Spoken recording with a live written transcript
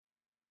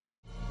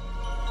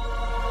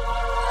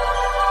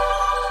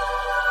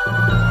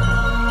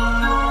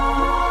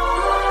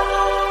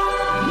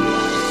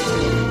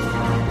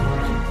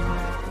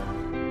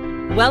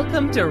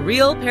Welcome to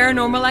Real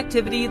Paranormal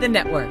Activity, the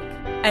network.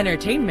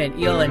 Entertainment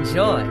you'll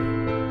enjoy.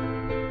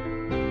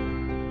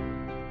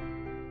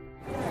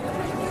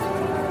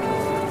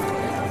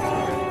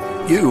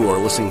 You are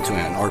listening to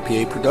an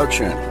RPA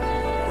production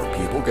where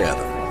people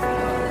gather.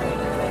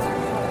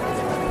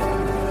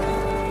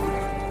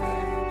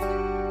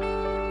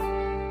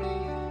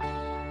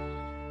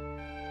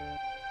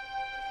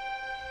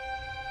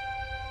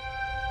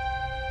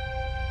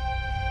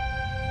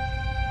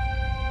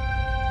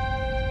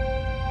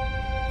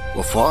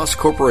 LaFosse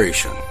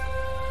Corporation,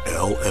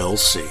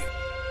 LLC.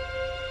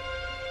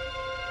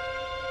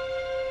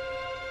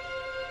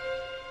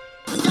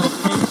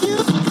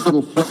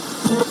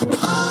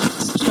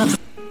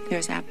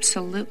 There's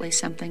absolutely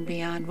something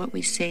beyond what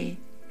we see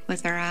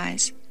with our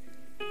eyes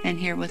and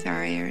hear with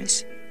our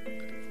ears,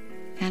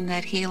 and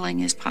that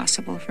healing is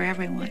possible for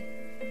everyone.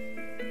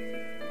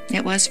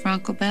 It was for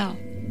Uncle Bill.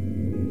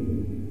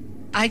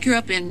 I grew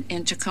up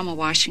in Tacoma,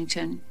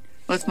 Washington,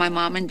 with my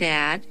mom and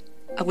dad.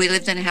 We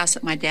lived in a house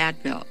that my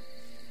dad built.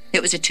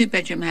 It was a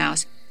 2-bedroom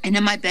house, and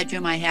in my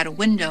bedroom I had a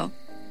window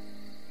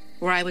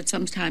where I would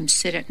sometimes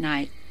sit at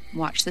night and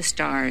watch the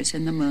stars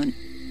and the moon.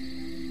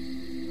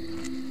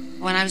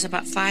 When I was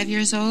about 5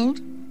 years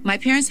old, my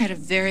parents had a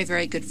very,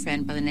 very good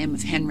friend by the name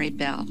of Henry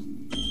Bell,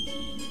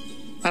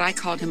 but I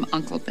called him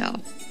Uncle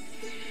Bill.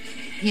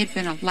 He had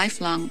been a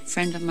lifelong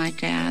friend of my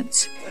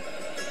dad's.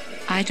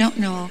 I don't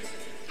know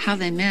how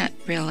they met,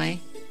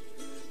 really.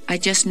 I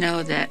just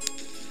know that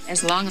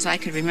as long as I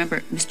could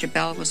remember, Mr.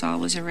 Bell was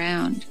always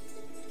around.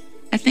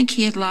 I think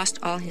he had lost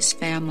all his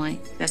family.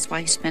 That's why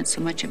he spent so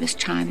much of his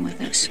time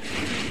with us.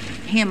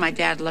 He and my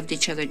dad loved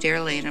each other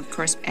dearly, and of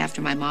course,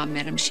 after my mom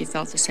met him, she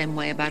felt the same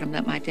way about him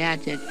that my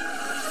dad did.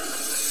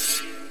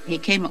 He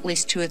came at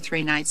least 2 or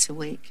 3 nights a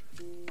week.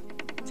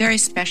 Very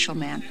special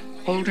man,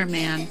 older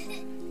man,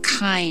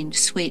 kind,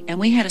 sweet, and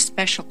we had a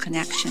special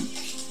connection.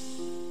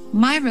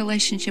 My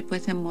relationship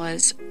with him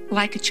was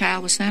like a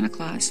child with Santa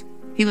Claus.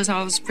 He was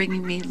always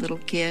bringing me little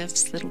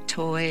gifts, little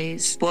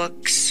toys,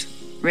 books,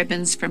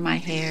 ribbons for my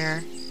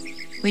hair.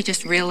 We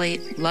just really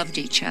loved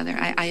each other.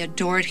 I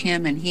adored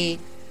him, and he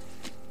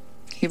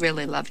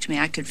really loved me.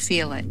 I could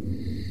feel it.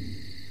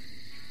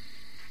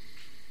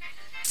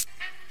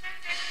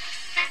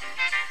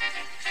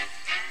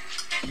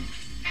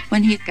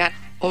 When he got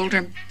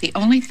older, the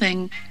only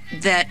thing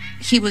that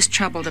he was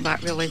troubled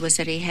about really was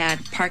that he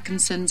had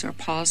Parkinson's or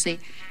palsy.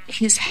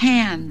 His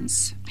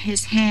hands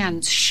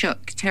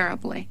shook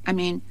terribly. I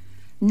mean,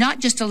 not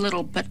just a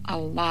little, but a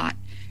lot.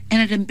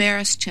 And it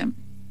embarrassed him.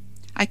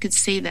 I could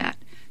see that.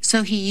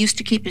 So he used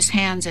to keep his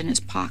hands in his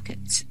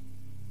pockets.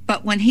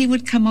 But when he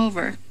would come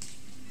over,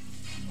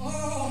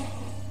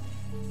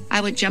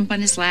 I would jump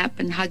on his lap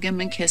and hug him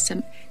and kiss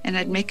him, and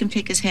I'd make him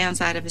take his hands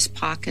out of his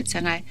pockets,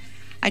 and I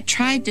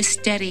tried to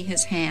steady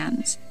his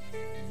hands,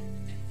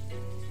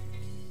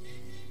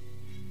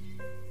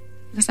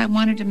 because I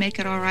wanted to make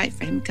it all right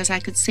for him, because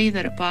I could see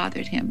that it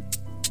bothered him.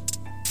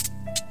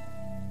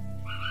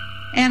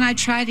 And I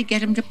tried to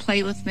get him to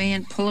play with me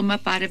and pull him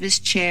up out of his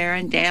chair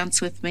and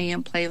dance with me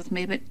and play with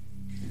me, but...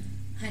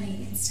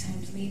 Honey, it's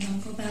time to leave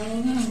Uncle Bell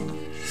alone.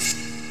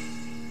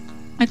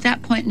 At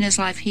that point in his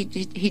life, he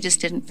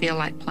just didn't feel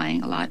like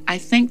playing a lot. I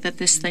think that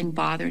this thing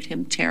bothered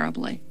him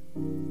terribly,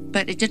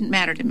 but it didn't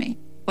matter to me.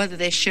 Whether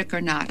they shook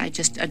or not, I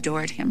just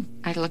adored him.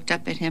 I looked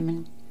up at him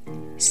and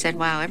said,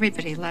 wow,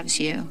 everybody loves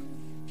you.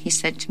 He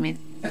said to me,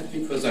 that's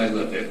because I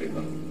love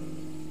everybody.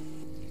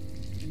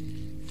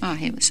 Oh,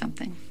 he was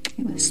something.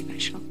 He was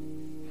special.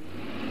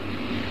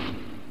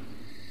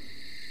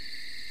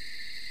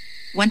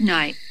 One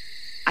night,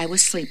 I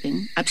was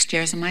sleeping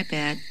upstairs in my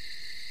bed.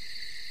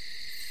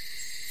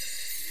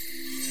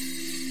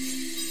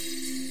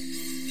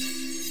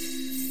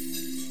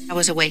 I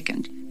was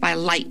awakened by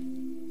light.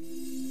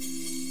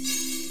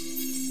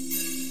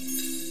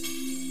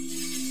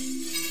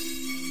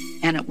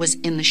 And it was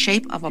in the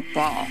shape of a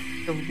ball,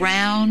 a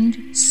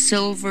round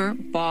silver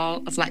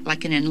ball of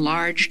like an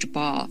enlarged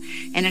ball.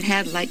 And it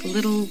had like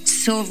little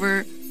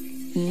silver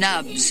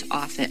nubs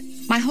off it.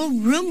 My whole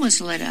room was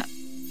lit up.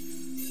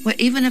 Well,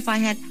 even if I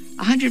had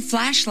 100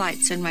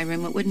 flashlights in my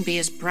room, it wouldn't be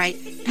as bright.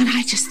 And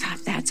I just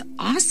thought, that's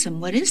awesome.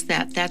 What is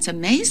that? That's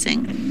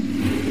amazing.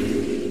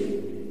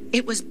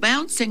 It was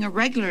bouncing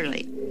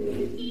irregularly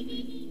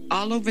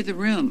all over the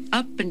room,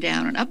 up and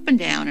down and up and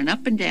down and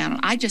up and down.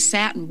 I just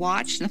sat and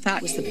watched and I thought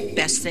it was the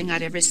best thing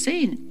I'd ever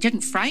seen. It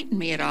didn't frighten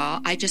me at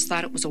all. I just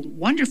thought it was a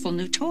wonderful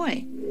new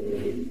toy.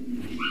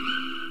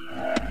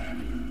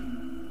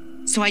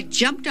 So I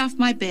jumped off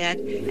my bed,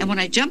 and when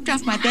I jumped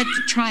off my bed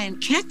to try and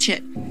catch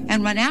it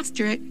and run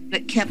after it,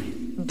 it kept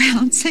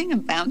bouncing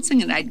and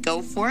bouncing, and I'd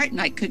go for it,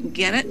 and I couldn't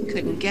get it and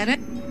couldn't get it.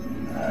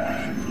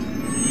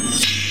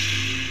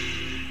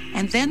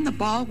 And then the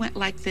ball went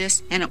like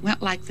this, and it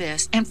went like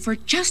this. And for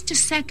just a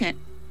second,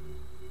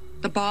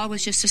 the ball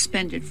was just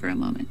suspended for a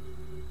moment.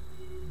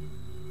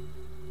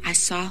 I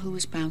saw who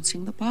was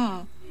bouncing the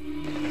ball.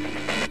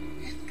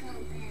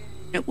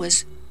 It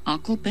was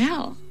Uncle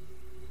Bill.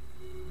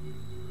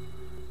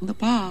 The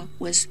ball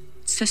was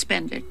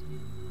suspended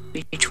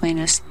between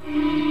us.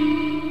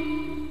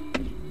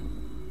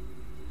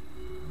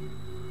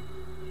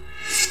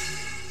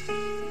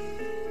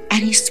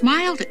 And he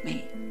smiled at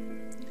me,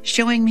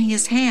 showing me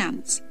his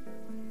hands.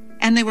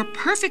 And they were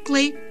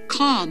perfectly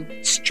calm,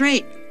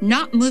 straight,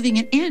 not moving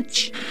an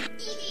inch.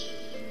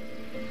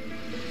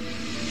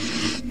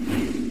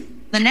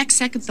 The next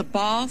second, the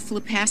ball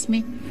flew past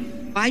me.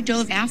 I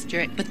dove after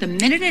it, but the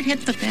minute it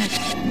hit the bed,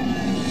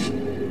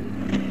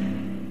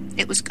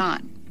 it was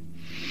gone.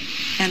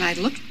 And I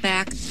looked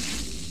back,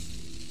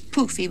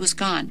 poof, he was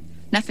gone.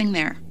 Nothing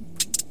there.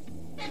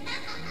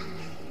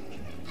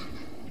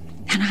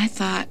 And I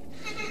thought,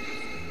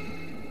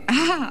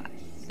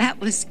 that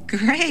was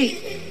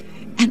great.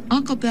 And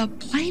Uncle Bill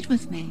played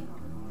with me.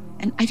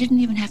 And I didn't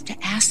even have to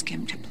ask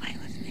him to play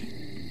with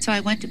me. So I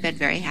went to bed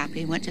very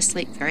happy, went to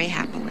sleep very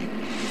happily.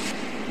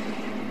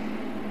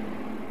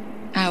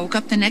 I woke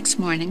up the next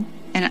morning,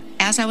 and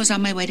as I was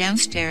on my way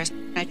downstairs,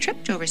 I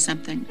tripped over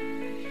something.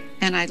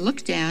 And I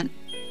looked down,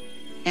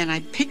 and I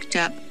picked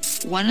up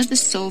one of the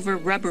silver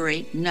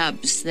rubbery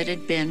nubs that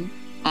had been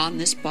on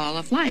this ball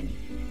of light.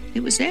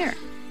 It was there.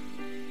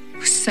 I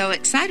was so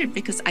excited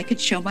because I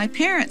could show my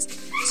parents.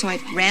 So I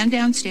ran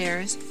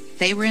downstairs.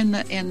 They were in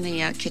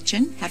the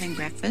kitchen having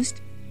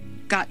breakfast.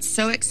 Got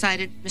so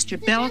excited. Mr.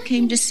 Bell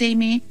came to see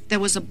me. There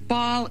was a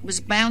ball. It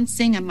was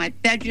bouncing in my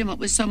bedroom. It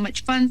was so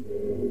much fun.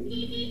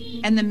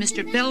 And then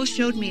Mr. Bell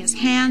showed me his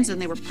hands, and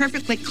they were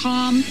perfectly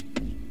calm.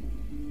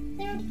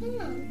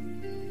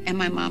 And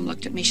my mom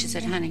looked at me. She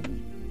said, honey.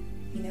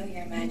 You know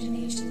your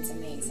imagination's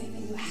amazing,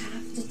 and you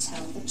have to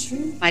tell the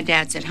truth. My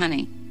dad said,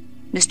 honey,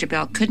 Mr.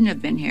 Bell couldn't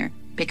have been here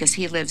because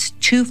he lives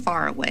too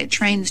far away.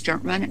 Trains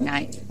don't run at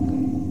night.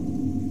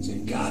 So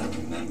you gotta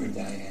remember,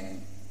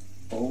 Diane,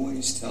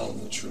 always tell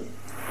the truth.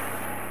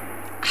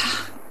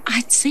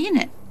 I'd seen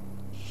it.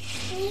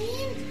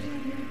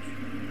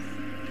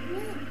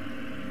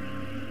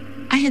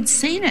 I had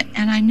seen it,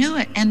 and I knew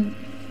it, and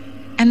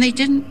they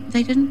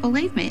didn't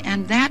believe me,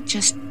 and that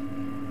just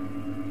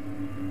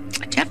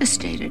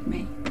devastated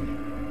me.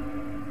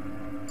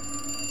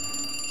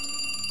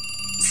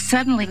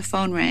 Suddenly the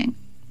phone rang.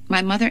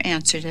 My mother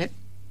answered it.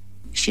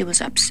 She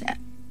was upset,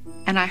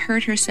 and I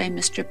heard her say,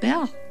 Mr.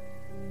 Bell.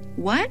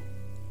 What?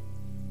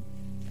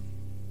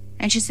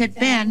 And she said,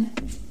 Ben,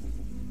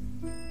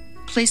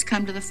 please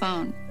come to the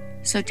phone.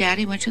 So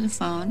Daddy went to the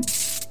phone.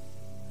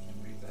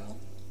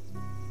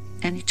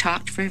 And he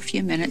talked for a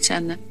few minutes,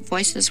 and the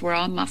voices were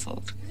all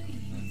muffled.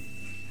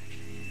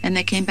 And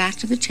they came back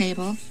to the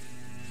table.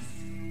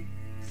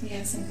 We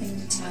have something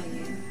to tell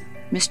you.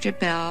 Mr.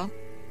 Bell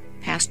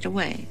passed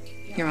away.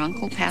 Your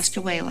uncle passed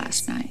away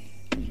last night.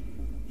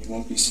 You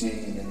won't be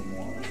seeing him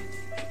anymore.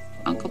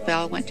 Uncle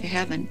Bell went to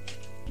heaven.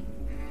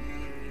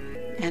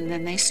 And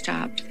then they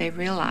stopped. They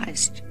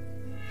realized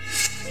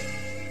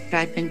what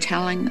I'd been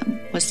telling them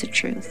was the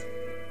truth.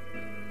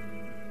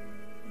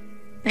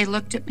 They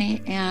looked at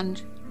me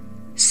and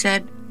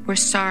said, we're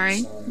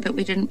sorry, but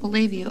we didn't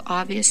believe you.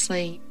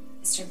 Obviously,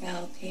 Mr.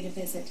 Bell paid a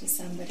visit to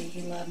somebody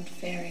he loved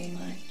very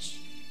much.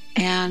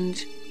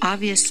 And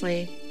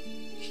obviously,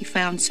 he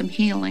found some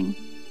healing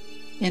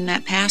in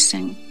that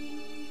passing.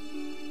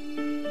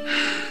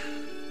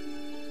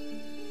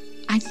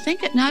 I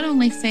think it not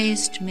only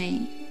fazed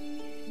me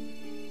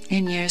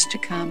in years to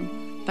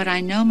come, but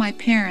I know my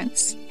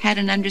parents had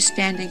an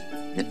understanding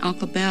that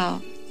Uncle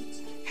Bell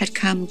had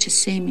come to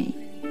see me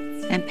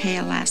and pay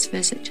a last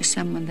visit to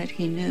someone that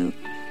he knew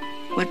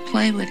would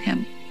play with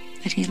him,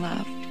 that he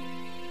loved.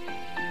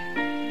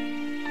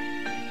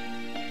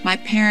 My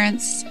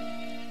parents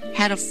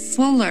had a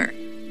fuller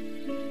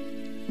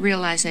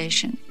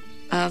realization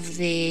of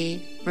the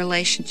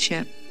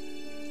relationship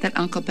that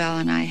Uncle Bell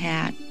and I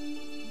had,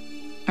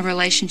 a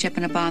relationship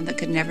and a bond that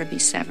could never be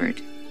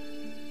severed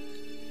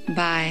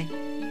by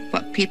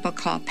what people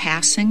call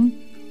passing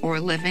or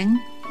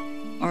living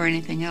or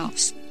anything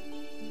else.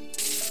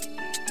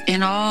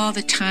 In all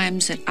the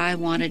times that I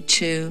wanted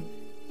to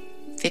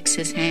fix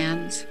his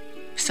hands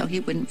so he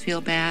wouldn't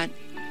feel bad,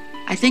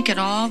 I think in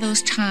all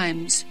those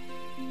times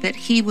that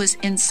he was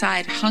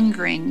inside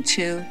hungering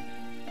to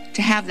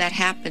have that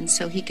happen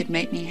so he could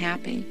make me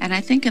happy. And I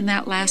think in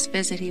that last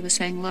visit he was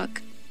saying,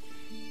 look,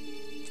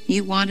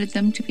 you wanted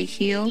them to be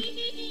healed,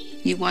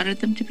 you wanted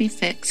them to be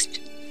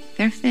fixed.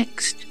 They're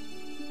fixed.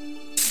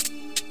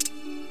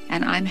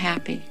 And I'm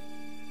happy.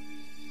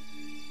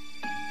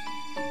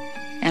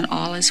 And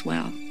all is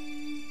well.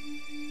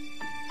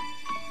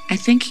 I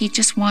think he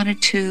just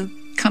wanted to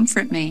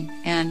comfort me,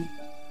 and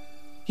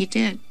he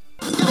did.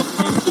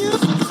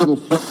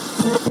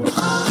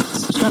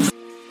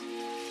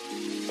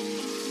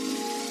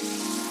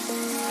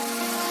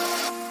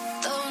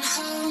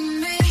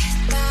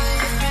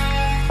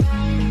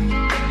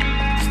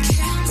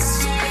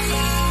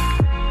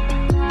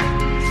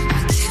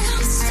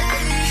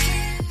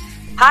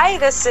 Hi,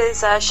 this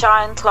is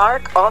Sharon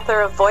Clark,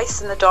 author of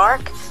Voice in the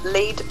Dark,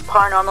 lead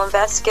paranormal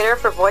investigator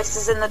for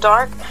Voices in the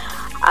Dark,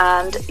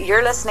 and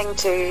you're listening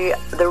to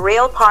the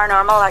Real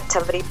Paranormal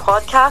Activity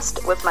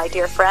podcast with my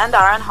dear friend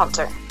Aaron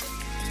Hunter.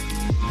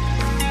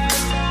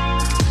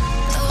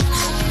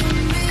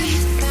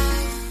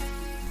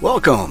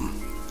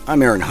 Welcome.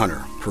 I'm Aaron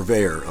Hunter,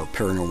 purveyor of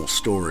paranormal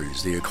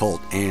stories, the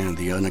occult, and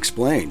the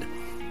unexplained.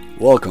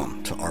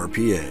 Welcome to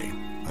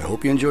RPA. I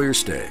hope you enjoy your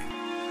stay.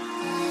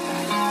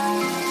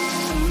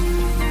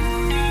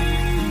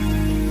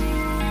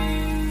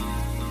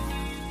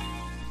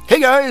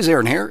 Hey guys,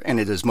 Aaron here, and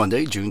it is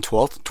Monday, June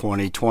 12th,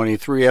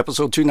 2023,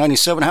 episode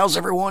 297. How's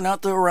everyone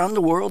out there around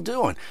the world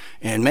doing?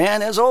 And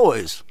man, as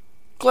always,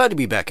 glad to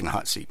be back in the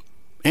hot seat.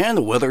 And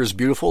the weather is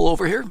beautiful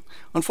over here.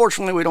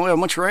 Unfortunately, we don't have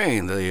much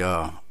rain.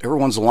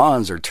 Everyone's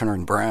lawns are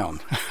turning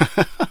brown.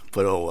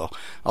 But oh well,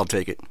 I'll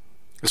take it.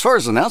 As far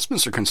as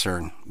announcements are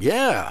concerned,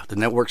 yeah, the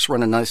network's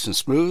running nice and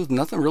smooth.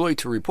 Nothing really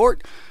to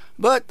report.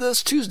 But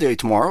this Tuesday,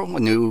 tomorrow, a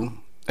new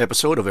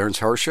episode of Aaron's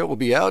Horror Show will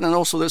be out, and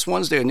also this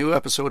Wednesday a new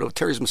episode of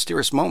Terry's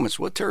Mysterious Moments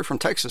with Terry from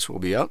Texas will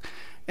be out,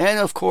 and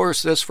of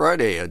course this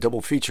Friday a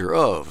double feature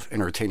of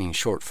entertaining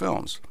short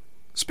films.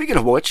 Speaking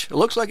of which, it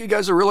looks like you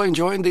guys are really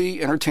enjoying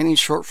the entertaining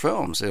short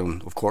films,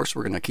 and of course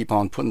we're going to keep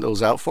on putting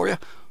those out for you.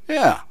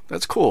 Yeah,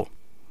 that's cool.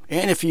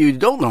 And if you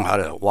don't know how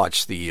to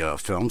watch the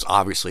films,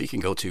 obviously you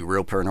can go to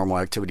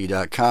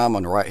realparanormalactivity.com.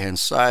 On the right hand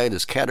side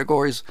is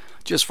categories.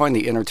 Just find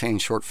the entertaining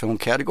short film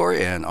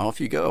category and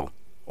off you go.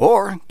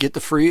 Or get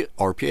the free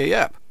RPA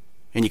app.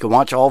 And you can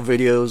watch all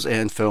videos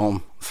and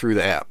film through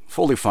the app.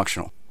 Fully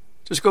functional.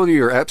 Just go to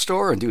your app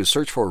store and do a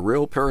search for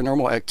Real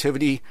Paranormal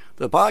Activity,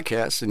 the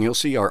podcast, and you'll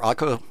see our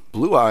Aka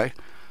blue eye.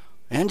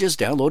 And just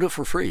download it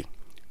for free.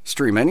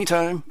 Stream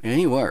anytime,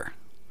 anywhere.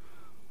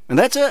 And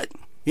that's it.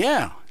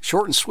 Yeah,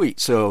 short and sweet.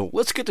 So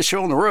let's get the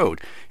show on the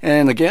road.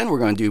 And again, we're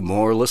going to do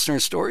more listener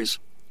stories.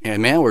 And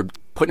man, we're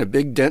putting a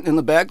big dent in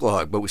the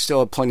backlog, but we still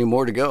have plenty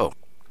more to go.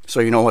 So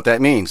you know what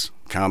that means.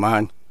 Come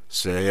on.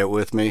 Say it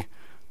with me.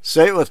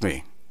 Say it with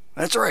me.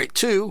 That's right,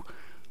 too.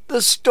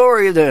 The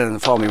story then.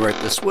 Follow me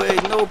right this way.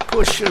 No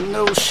pushing,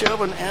 no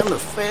shoving, and the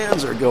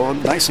fans are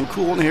going nice and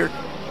cool in here.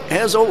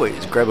 As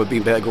always, grab a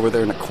beanbag over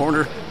there in the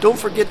corner. Don't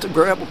forget to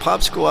grab a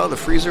popsicle out of the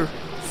freezer.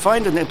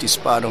 Find an empty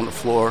spot on the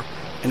floor.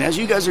 And as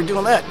you guys are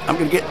doing that, I'm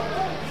going to get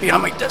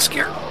behind my desk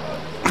here.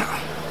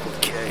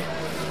 Okay.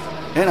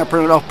 And I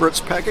printed off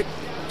Britt's packet.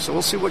 So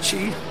we'll see what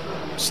she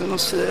sent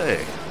us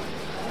today.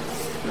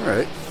 All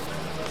right.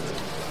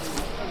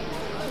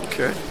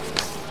 Okay.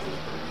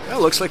 Yeah,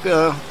 looks like we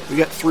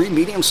got 3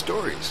 medium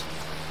stories.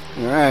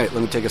 All right,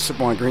 let me take a sip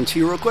of my green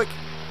tea real quick.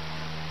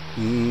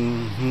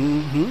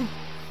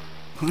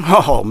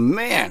 Oh,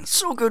 man,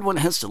 so good when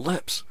it hits the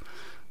lips.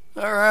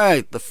 All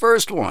right, the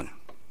first one.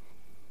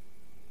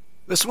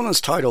 This one is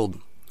titled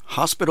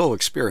Hospital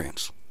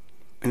Experience,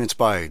 and it's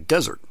by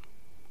Desert.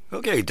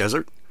 Okay,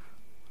 Desert,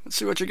 let's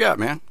see what you got,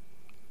 man.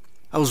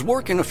 I was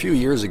working a few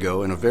years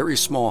ago in a very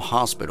small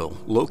hospital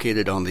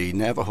located on the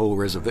Navajo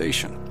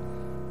Reservation.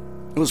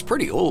 It was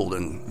pretty old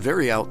and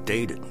very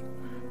outdated,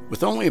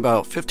 with only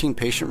about 15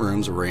 patient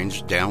rooms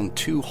arranged down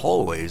 2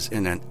 hallways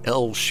in an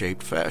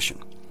L-shaped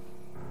fashion.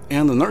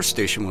 And the nurse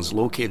station was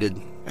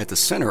located at the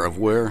center of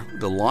where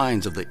the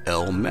lines of the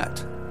L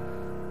met.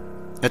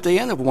 At the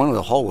end of one of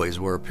the hallways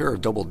were a pair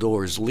of double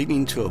doors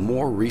leading to a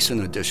more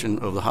recent addition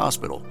of the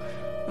hospital,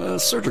 a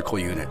surgical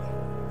unit,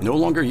 no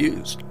longer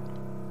used.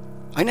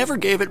 I never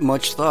gave it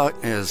much thought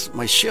as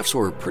my shifts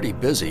were pretty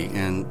busy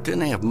and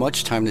didn't have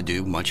much time to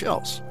do much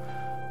else.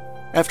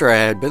 After I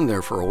had been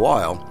there for a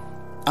while,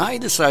 I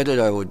decided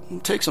I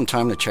would take some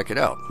time to check it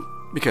out,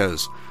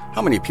 because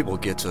how many people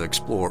get to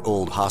explore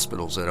old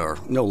hospitals that are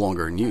no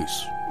longer in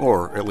use,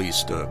 or at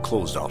least a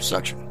closed-off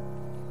section?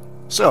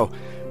 So,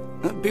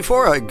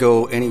 before I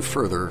go any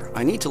further,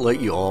 I need to let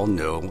you all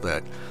know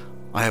that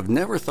I have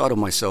never thought of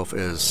myself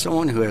as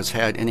someone who has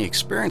had any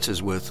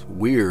experiences with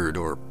weird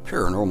or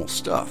paranormal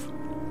stuff.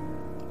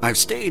 I've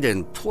stayed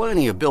in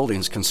plenty of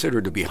buildings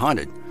considered to be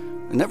haunted,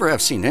 and never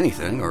have seen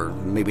anything, or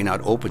maybe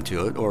not open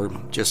to it, or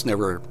just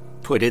never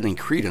put any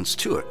credence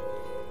to it.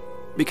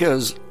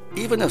 Because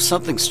even if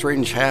something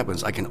strange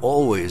happens, I can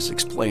always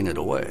explain it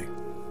away.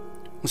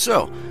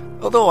 So,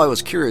 although I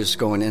was curious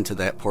going into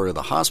that part of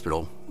the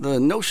hospital, the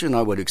notion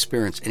I would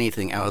experience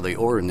anything out of the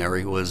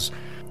ordinary was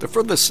the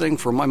furthest thing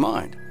from my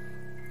mind.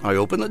 I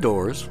opened the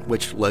doors,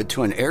 which led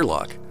to an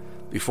airlock,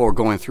 before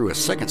going through a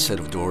second set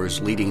of doors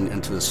leading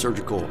into the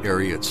surgical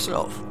area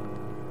itself.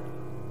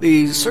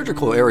 The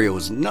surgical area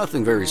was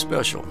nothing very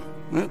special.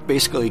 It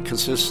basically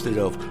consisted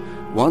of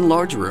one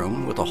large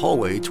room with a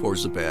hallway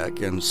towards the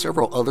back and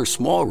several other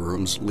small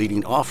rooms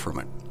leading off from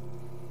it.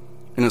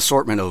 An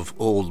assortment of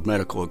old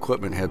medical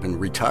equipment had been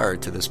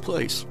retired to this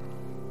place.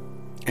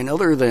 And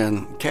other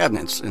than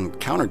cabinets and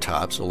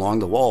countertops along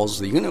the walls,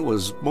 the unit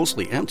was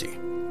mostly empty.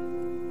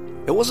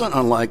 It wasn't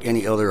unlike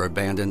any other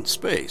abandoned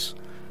space,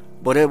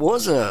 but it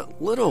was a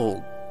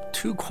little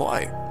too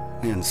quiet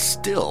and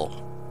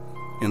still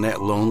in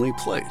that lonely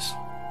place.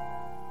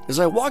 As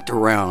I walked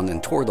around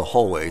and toward the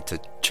hallway to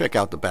check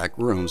out the back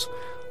rooms,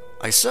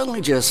 I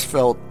suddenly just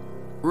felt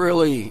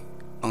really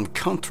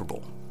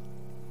uncomfortable.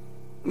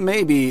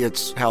 Maybe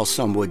it's how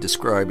some would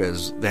describe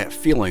as that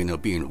feeling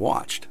of being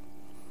watched.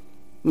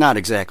 Not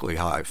exactly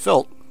how I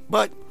felt,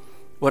 but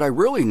what I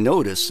really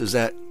noticed is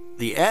that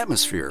the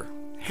atmosphere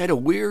had a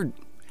weird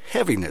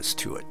heaviness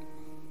to it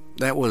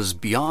that was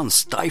beyond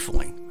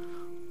stifling.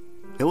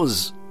 It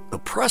was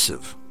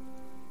oppressive.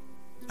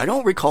 I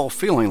don't recall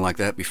feeling like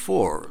that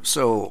before,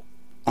 so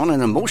on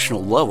an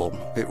emotional level,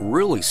 it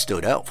really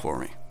stood out for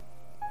me.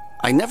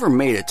 I never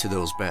made it to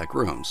those back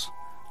rooms.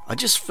 I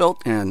just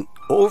felt an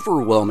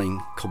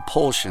overwhelming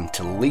compulsion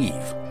to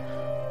leave.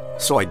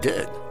 So I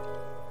did.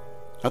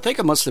 I think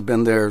I must have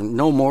been there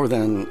no more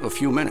than a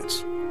few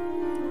minutes.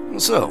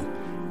 So,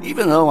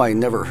 even though I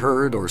never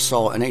heard or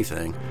saw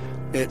anything,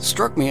 it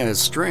struck me as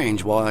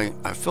strange why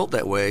I felt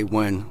that way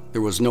when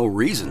there was no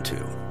reason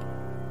to.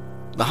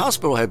 The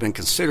hospital had been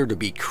considered to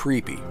be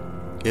creepy,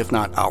 if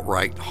not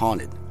outright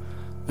haunted.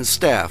 The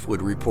staff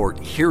would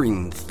report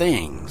hearing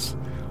things,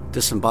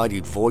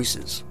 disembodied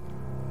voices.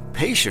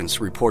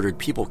 Patients reported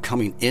people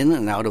coming in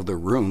and out of their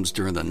rooms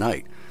during the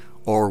night,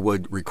 or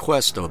would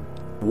request a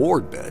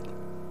ward bed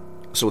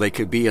so they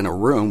could be in a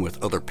room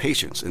with other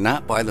patients and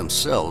not by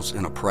themselves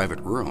in a private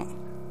room.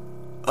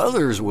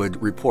 Others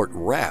would report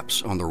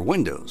raps on their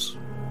windows,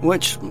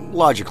 which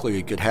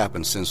logically could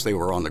happen since they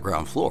were on the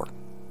ground floor.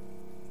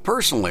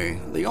 Personally,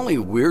 the only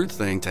weird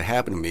thing to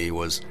happen to me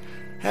was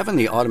having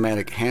the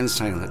automatic hand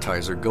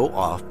sanitizer go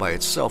off by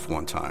itself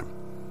one time.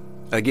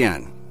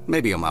 Again,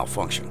 maybe a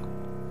malfunction.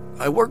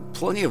 I worked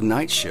plenty of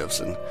night shifts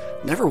and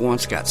never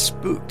once got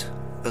spooked,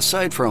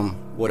 aside from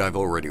what I've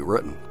already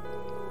written.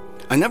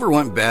 I never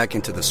went back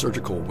into the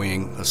surgical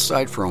wing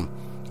aside from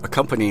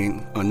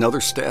accompanying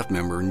another staff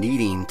member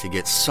needing to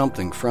get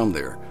something from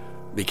there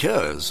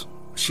because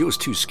she was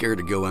too scared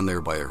to go in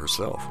there by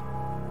herself.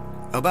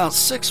 About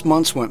 6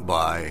 months went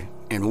by,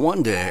 and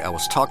one day I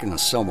was talking to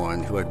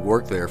someone who had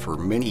worked there for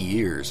many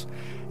years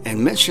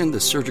and mentioned the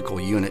surgical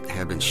unit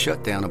had been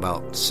shut down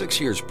about 6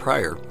 years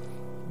prior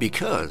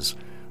because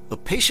a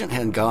patient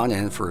had gone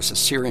in for a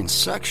cesarean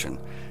section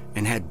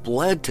and had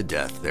bled to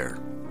death there,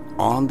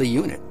 on the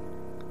unit.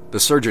 The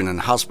surgeon in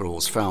the hospital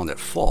was found at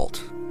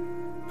fault.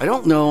 I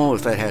don't know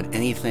if that had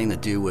anything to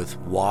do with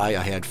why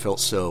I had felt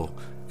so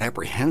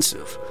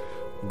apprehensive,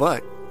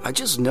 but I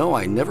just know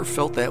I never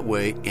felt that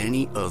way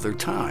any other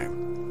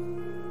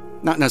time.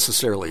 Not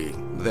necessarily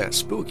that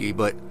spooky,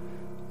 but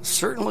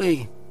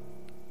certainly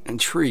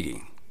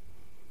intriguing.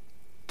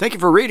 Thank you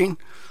for reading.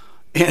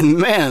 And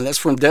man, that's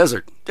from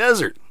Desert.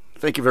 Desert,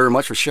 thank you very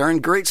much for sharing.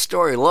 Great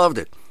story, loved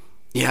it.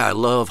 Yeah, I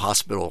love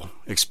hospital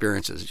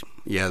experiences.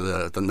 Yeah,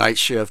 the night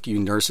shift, you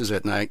nurses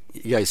at night,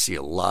 you guys see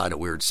a lot of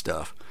weird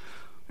stuff.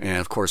 And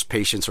of course,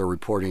 patients are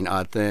reporting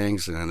odd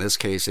things. And in this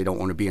case, they don't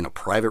want to be in a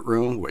private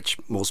room, which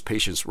most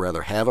patients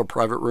rather have a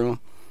private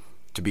room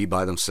to be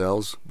by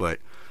themselves. But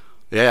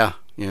yeah,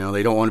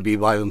 they don't want to be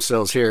by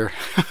themselves here.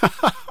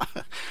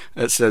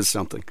 That says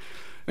something.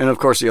 And of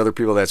course, the other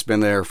people that's been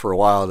there for a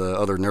while, the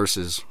other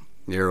nurses,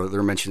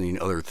 they're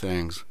mentioning other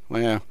things.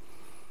 Well,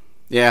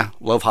 yeah,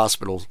 love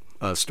hospital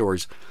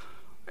stories.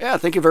 Yeah,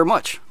 thank you very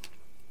much.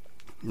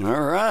 All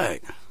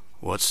right,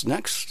 what's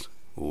next?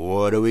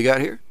 What do we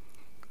got here?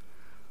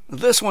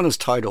 This one is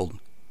titled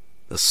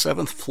The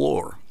Seventh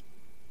Floor,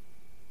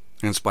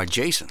 and it's by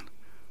Jason.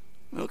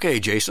 Okay,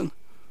 Jason,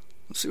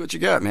 let's see what you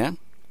got, man.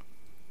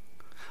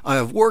 I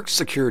have worked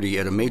security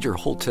at a major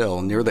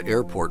hotel near the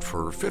airport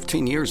for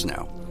 15 years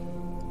now,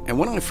 and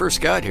when I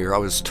first got here, I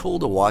was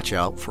told to watch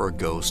out for a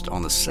ghost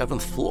on the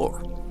 7th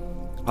floor.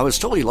 I was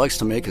told he likes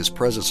to make his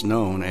presence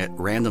known at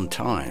random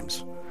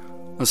times.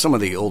 Some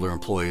of the older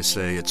employees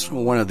say it's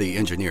one of the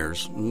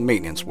engineers,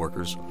 maintenance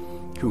workers,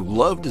 who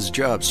loved his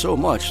job so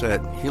much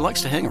that he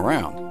likes to hang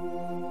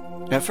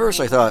around. At first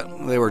I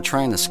thought they were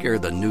trying to scare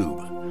the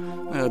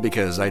noob,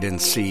 because I didn't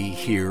see,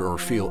 hear, or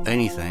feel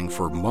anything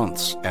for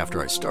months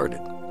after I started.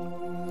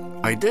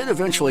 I did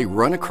eventually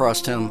run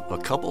across him a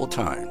couple of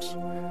times,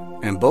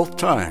 and both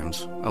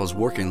times I was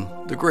working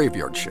the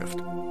graveyard shift.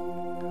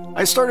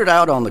 I started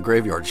out on the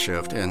graveyard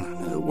shift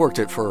and worked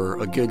it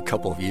for a good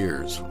couple of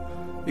years.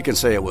 You can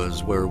say it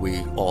was where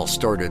we all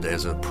started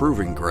as a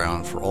proving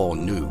ground for all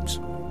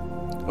noobs.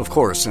 Of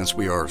course, since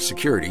we are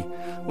security,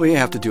 we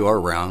have to do our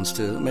rounds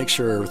to make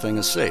sure everything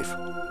is safe.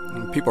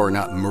 People are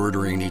not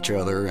murdering each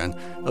other, and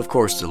of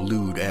course the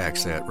lewd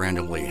acts that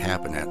randomly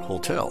happen at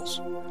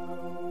hotels.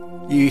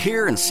 You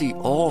hear and see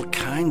all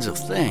kinds of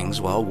things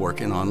while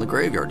working on the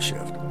graveyard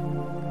shift.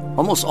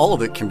 Almost all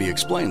of it can be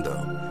explained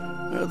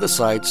though. The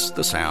sights,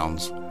 the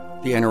sounds,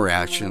 the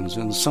interactions,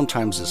 and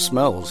sometimes the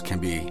smells can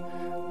be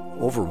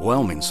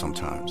overwhelming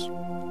sometimes.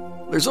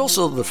 There's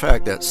also the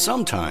fact that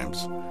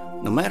sometimes,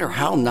 no matter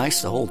how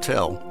nice the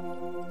hotel,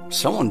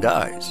 someone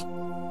dies.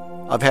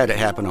 I've had it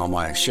happen on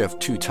my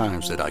shift 2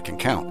 times that I can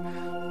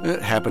count.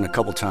 It happened a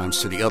couple times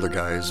to the other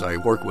guys I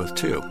work with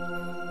too.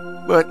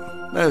 But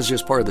that is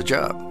just part of the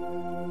job.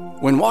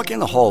 When walking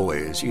the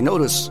hallways, you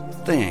notice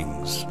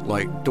things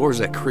like doors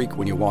that creak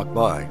when you walk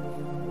by.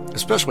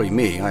 Especially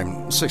me,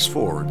 I'm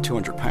 6'4",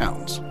 200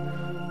 pounds.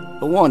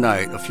 But one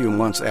night, a few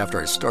months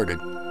after I started,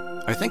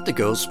 I think the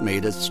ghost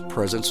made its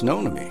presence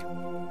known to me.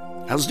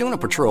 I was doing a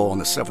patrol on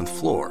the 7th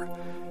floor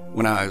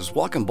when I was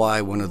walking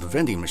by one of the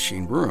vending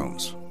machine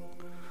rooms.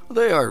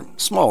 They are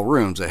small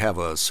rooms that have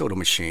a soda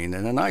machine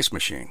and an ice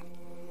machine.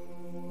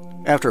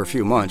 After a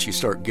few months, you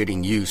start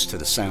getting used to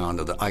the sound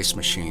of the ice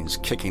machines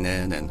kicking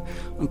in and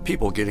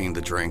people getting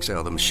the drinks out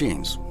of the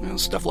machines, and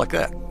stuff like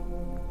that.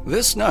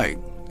 This night,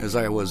 as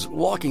I was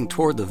walking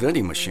toward the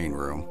vending machine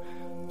room,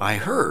 I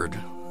heard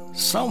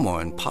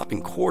someone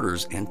popping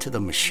quarters into the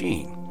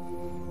machine.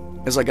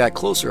 As I got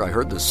closer, I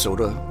heard the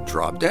soda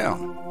drop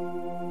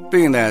down.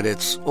 Being that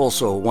it's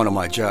also one of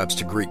my jobs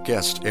to greet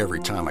guests every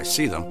time I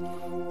see them,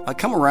 I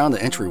come around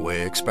the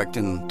entryway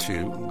expecting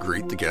to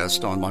greet the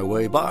guest on my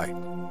way by.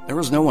 There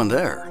was no one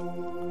there.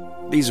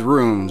 These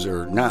rooms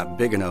are not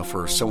big enough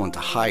for someone to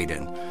hide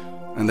in,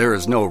 and there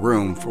is no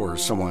room for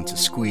someone to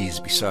squeeze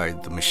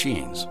beside the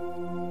machines.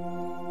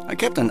 I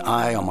kept an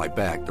eye on my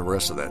back the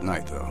rest of that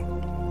night,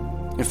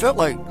 though. It felt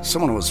like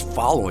someone was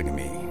following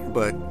me,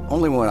 but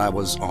only when I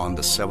was on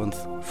the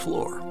 7th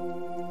floor.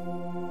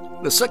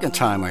 The second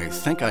time I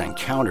think I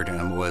encountered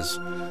him was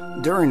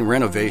during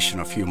renovation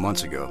a few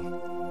months ago.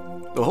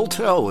 The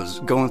hotel was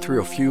going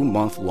through a few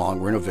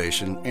month-long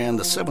renovation, and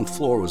the 7th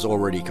floor was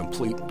already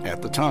complete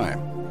at the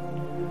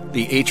time.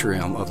 The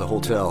atrium of the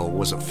hotel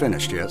wasn't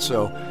finished yet,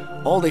 so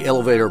all the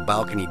elevator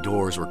balcony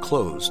doors were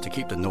closed to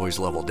keep the noise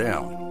level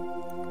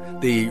down.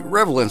 The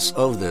relevance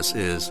of this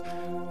is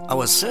I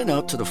was sent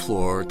up to the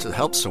floor to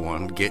help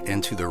someone get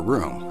into their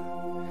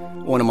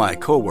room. One of my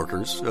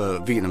co-workers,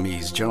 a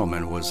Vietnamese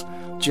gentleman, was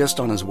just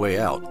on his way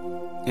out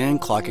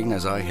and clocking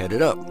as I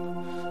headed up.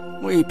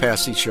 We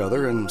passed each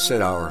other and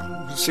said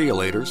our see you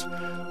laters,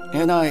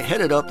 and I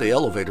headed up the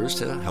elevators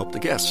to help the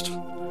guest.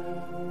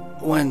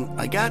 When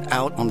I got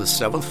out on the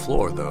 7th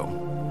floor, though,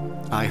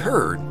 I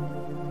heard,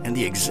 in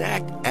the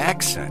exact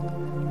accent,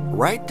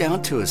 right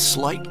down to a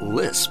slight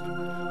lisp,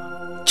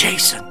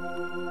 "Jason!"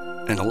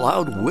 and a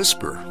loud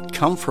whisper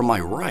come from my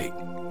right.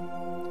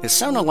 It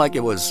sounded like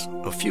it was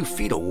a few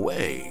feet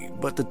away,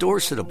 but the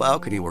doors to the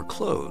balcony were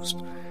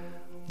closed.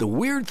 The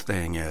weird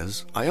thing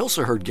is, I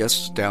also heard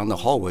guests down the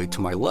hallway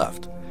to my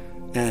left,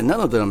 and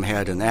none of them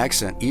had an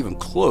accent even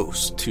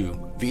close to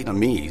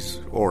Vietnamese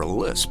or a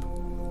lisp.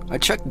 I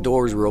checked the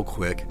doors real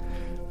quick.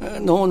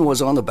 No one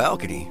was on the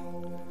balcony,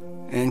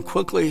 and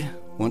quickly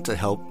went to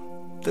help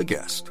the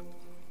guest.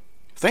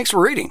 Thanks for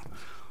reading.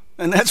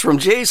 And that's from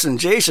Jason.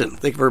 Jason,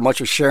 thank you very much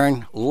for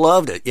sharing.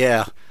 Loved it.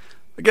 Yeah.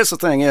 I guess the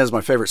thing is, my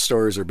favorite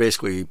stories are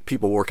basically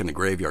people working the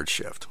graveyard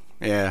shift.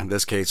 Yeah, in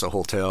this case, a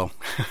hotel.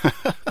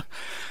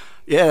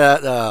 Yeah,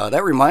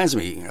 that reminds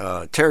me.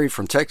 Terry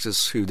from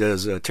Texas, who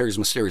does Terry's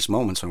Mysterious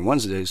Moments on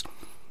Wednesdays,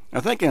 I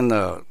think in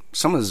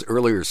some of his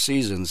earlier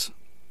seasons,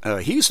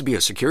 he used to be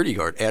a security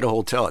guard at a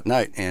hotel at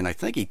night, and I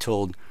think he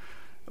told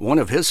one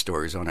of his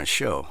stories on his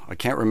show. I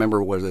can't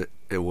remember what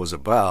it was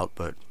about,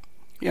 but,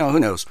 who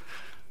knows.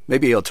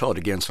 Maybe he'll tell it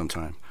again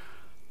sometime.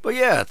 But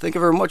yeah, thank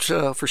you very much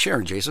for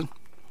sharing, Jason.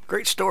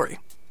 Great story.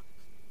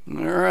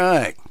 All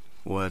right,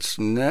 what's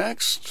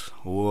next?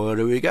 What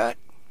do we got?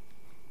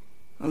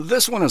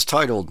 This one is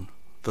titled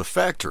The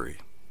Factory,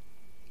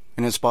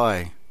 and it's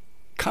by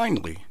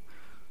Kindly.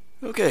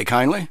 Okay,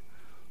 Kindly,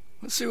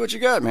 let's see what you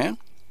got, man.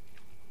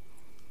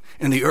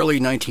 In the early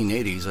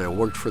 1980s, I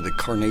worked for the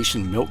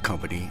Carnation Milk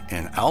Company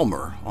in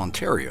Aylmer,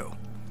 Ontario.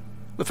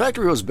 The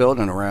factory was built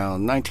in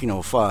around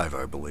 1905,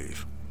 I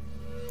believe.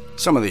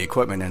 Some of the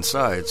equipment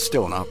inside,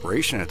 still in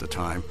operation at the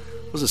time,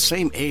 was the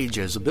same age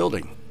as the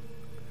building.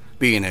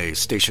 Being a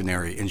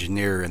stationary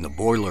engineer in the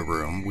boiler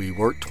room, we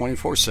worked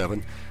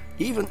 24/7,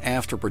 even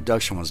after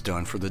production was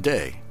done for the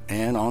day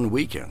and on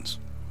weekends.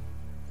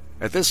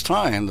 At this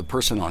time, the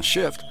person on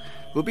shift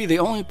would be the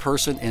only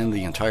person in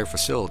the entire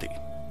facility.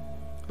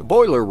 The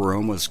boiler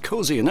room was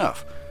cozy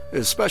enough,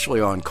 especially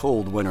on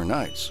cold winter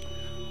nights,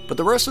 but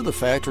the rest of the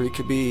factory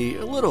could be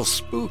a little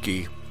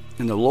spooky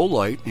in the low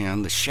light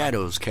and the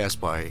shadows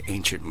cast by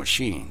ancient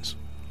machines.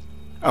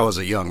 I was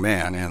a young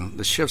man, and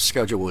the shift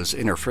schedule was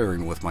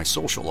interfering with my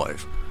social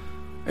life.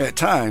 At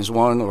times,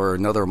 one or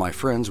another of my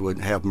friends would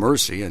have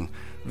mercy and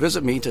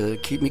visit me to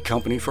keep me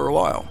company for a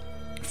while.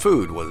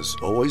 Food was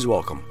always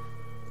welcome.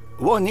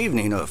 One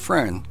evening, a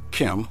friend,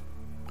 Kim,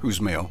 who's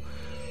male,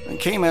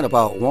 came at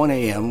about 1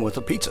 a.m. with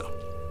a pizza.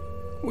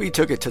 We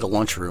took it to the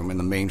lunchroom in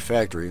the main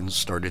factory and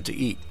started to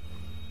eat.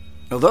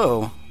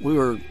 Although we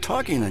were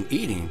talking and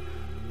eating,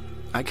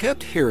 I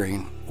kept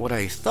hearing what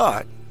I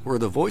thought were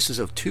the voices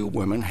of two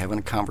women having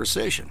a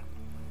conversation.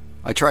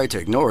 I tried to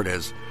ignore it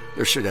as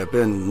there should have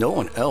been no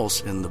one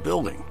else in the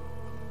building.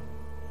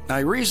 I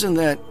reasoned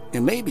that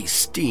it may be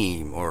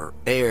steam or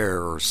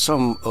air or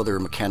some other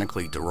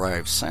mechanically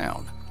derived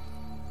sound.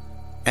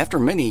 After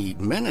many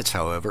minutes,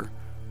 however,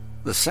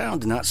 the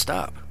sound did not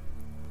stop.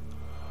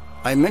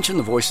 I mentioned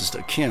the voices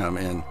to Kim,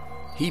 and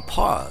he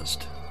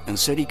paused and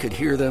said he could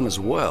hear them as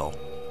well,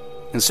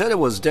 and said it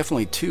was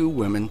definitely two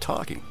women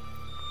talking.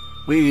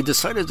 We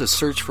decided to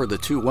search for the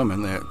two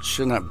women that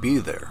should not be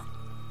there.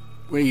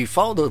 We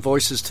followed the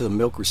voices to the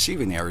milk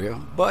receiving area,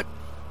 but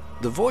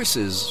the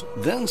voices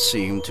then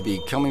seemed to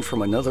be coming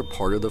from another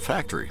part of the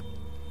factory.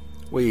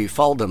 We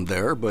followed them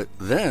there, but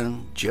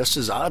then, just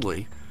as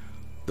oddly,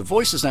 the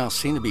voices now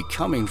seemed to be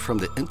coming from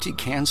the empty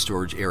can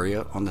storage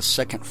area on the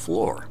 2nd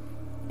floor.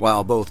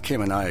 While both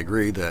Kim and I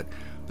agreed that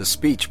the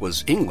speech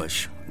was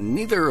English,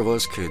 neither of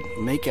us could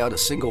make out a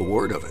single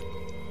word of it.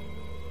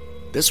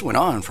 This went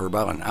on for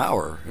about an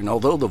hour, and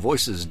although the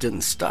voices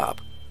didn't stop,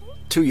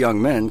 two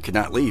young men could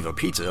not leave a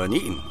pizza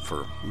uneaten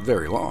for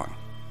very long.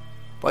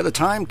 By the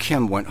time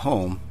Kim went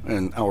home,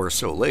 an hour or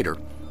so later,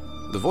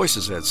 the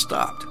voices had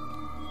stopped.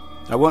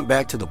 I went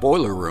back to the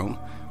boiler room,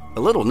 a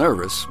little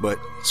nervous, but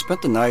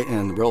spent the night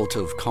in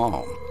relative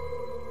calm.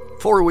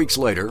 4 weeks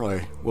later,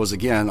 I was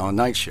again on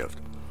night shift.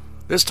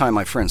 This time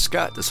my friend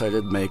Scott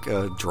decided to make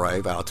a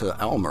drive out to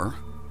Almer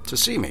to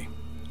see me.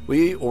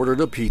 We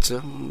ordered a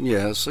pizza,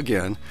 yes,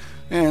 again,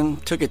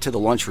 and took it to the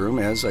lunchroom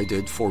as I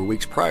did 4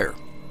 weeks prior.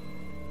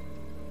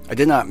 I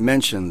did not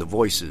mention the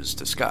voices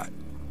to Scott.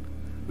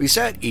 We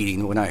sat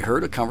eating when I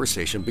heard a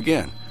conversation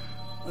begin,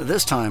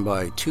 this time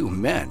by two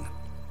men.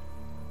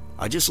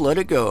 I just let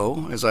it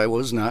go, as I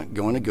was not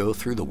going to go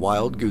through the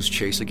wild goose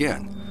chase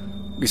again.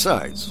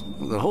 Besides,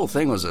 the whole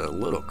thing was a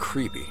little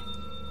creepy.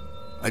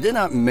 I did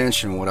not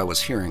mention what I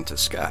was hearing to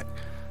Scott.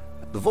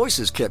 The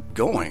voices kept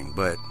going,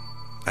 but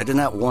I did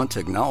not want to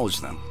acknowledge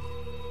them.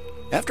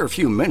 After a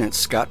few minutes,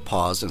 Scott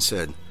paused and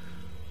said,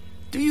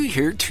 "Do you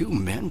hear two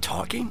men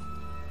talking?"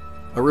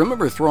 I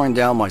remember throwing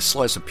down my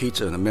slice of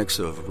pizza in a mix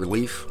of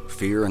relief,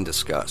 fear, and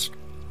disgust.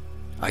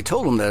 I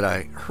told him that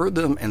I heard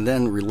them and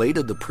then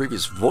related the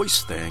previous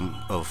voice thing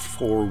of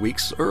 4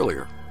 weeks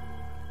earlier.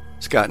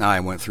 Scott and I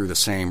went through the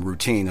same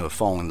routine of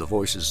following the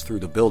voices through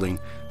the building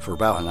for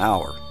about an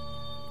hour.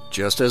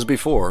 Just as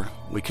before,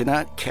 we could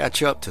not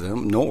catch up to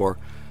them, nor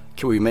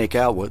could we make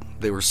out what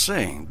they were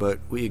saying, but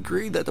we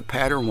agreed that the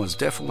pattern was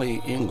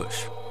definitely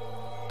English.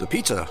 The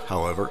pizza,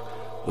 however,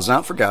 was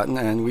not forgotten,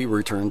 and we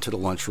returned to the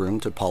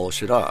lunchroom to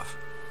polish it off.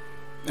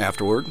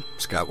 Afterward,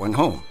 Scott went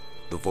home.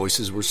 The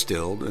voices were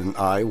stilled, and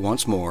I,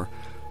 once more,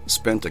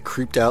 spent a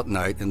creeped-out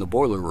night in the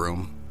boiler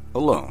room,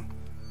 alone.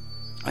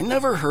 I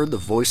never heard the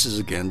voices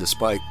again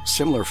despite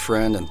similar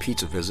friend and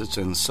pizza visits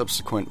in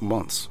subsequent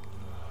months.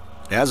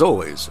 As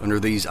always, under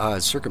these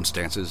odd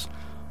circumstances,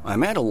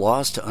 I'm at a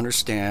loss to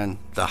understand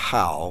the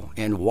how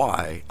and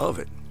why of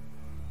it.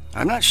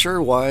 I'm not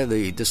sure why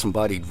the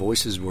disembodied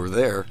voices were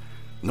there,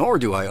 nor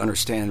do I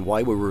understand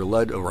why we were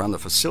led around the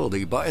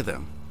facility by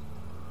them.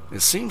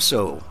 It seems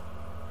so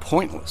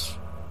pointless.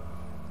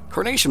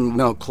 Carnation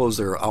Milk closed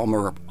their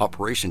Almer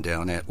operation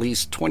down at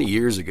least 20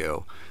 years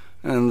ago,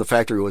 and the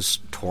factory was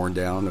torn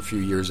down a few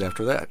years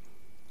after that.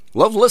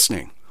 Love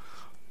listening.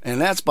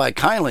 And that's by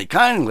Kindly.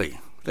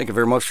 Thank you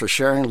very much for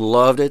sharing.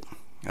 Loved it.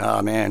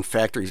 Ah, man,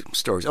 factory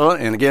stories. Oh,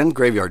 and again,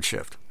 graveyard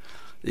shift.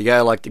 You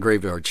gotta like the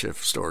graveyard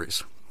shift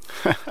stories.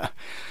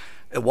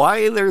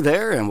 Why they're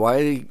there and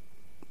why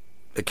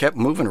it kept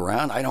moving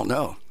around, I don't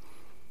know.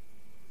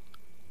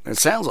 It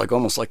sounds like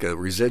almost like a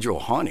residual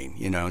haunting,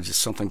 just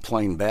something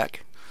playing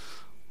back.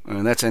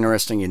 And that's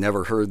interesting. You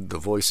never heard the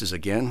voices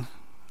again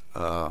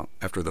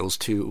after those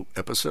 2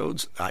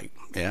 episodes. I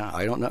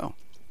don't know.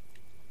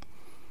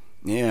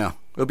 Yeah,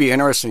 it'll be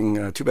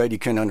interesting. Too bad you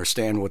couldn't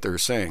understand what they were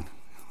saying.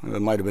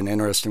 It might have been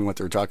interesting what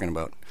they're talking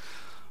about.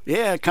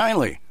 Yeah,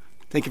 Kindly.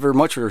 Thank you very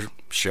much for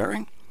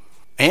sharing.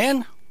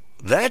 And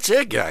that's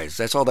it, guys.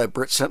 That's all that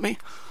Britt sent me.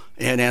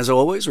 And as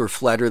always, we're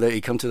flattered that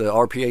you come to the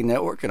RPA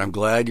network, and I'm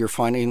glad you're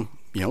finding,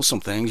 some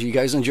things you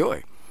guys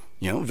enjoy.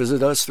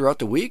 Visit us throughout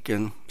the week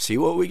and see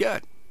what we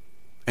got.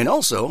 And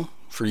also,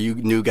 for you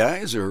new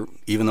guys or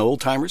even the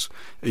old timers,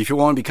 if you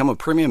want to become a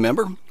premium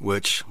member,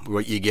 which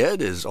what you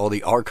get is all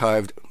the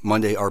archived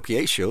Monday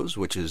RPA shows,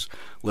 which is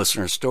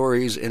listener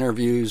stories,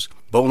 interviews,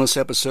 bonus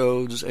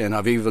episodes, and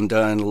I've even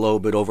done a little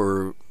bit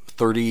over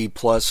 30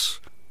 plus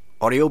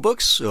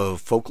audiobooks of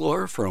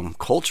folklore from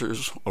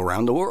cultures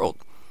around the world.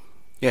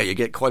 Yeah, you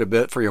get quite a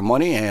bit for your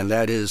money, and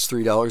that is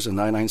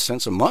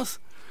 $3.99 a month.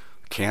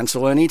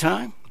 Cancel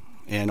anytime.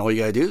 And all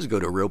you got to do is go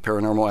to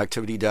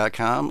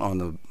realparanormalactivity.com. On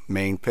the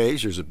main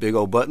page, there's a big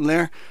old button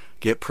there.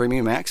 Get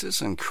premium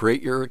access and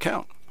create your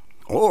account.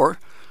 Or,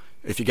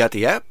 if you got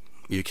the app,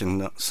 you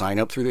can sign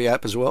up through the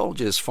app as well.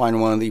 Just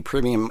find one of the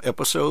premium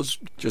episodes,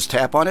 just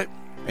tap on it,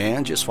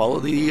 and just follow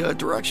the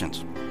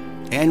directions.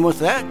 And with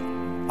that,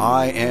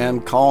 I am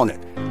calling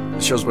it.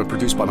 The show's been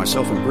produced by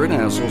myself and Britt,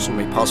 and it's also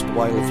made possible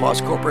by the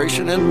Foss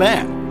Corporation. And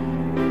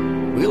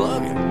man, we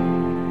love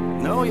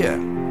you. Oh yeah,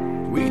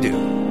 we do.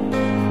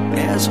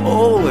 As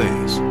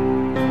always,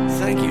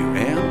 thank you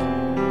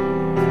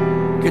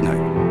and good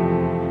night.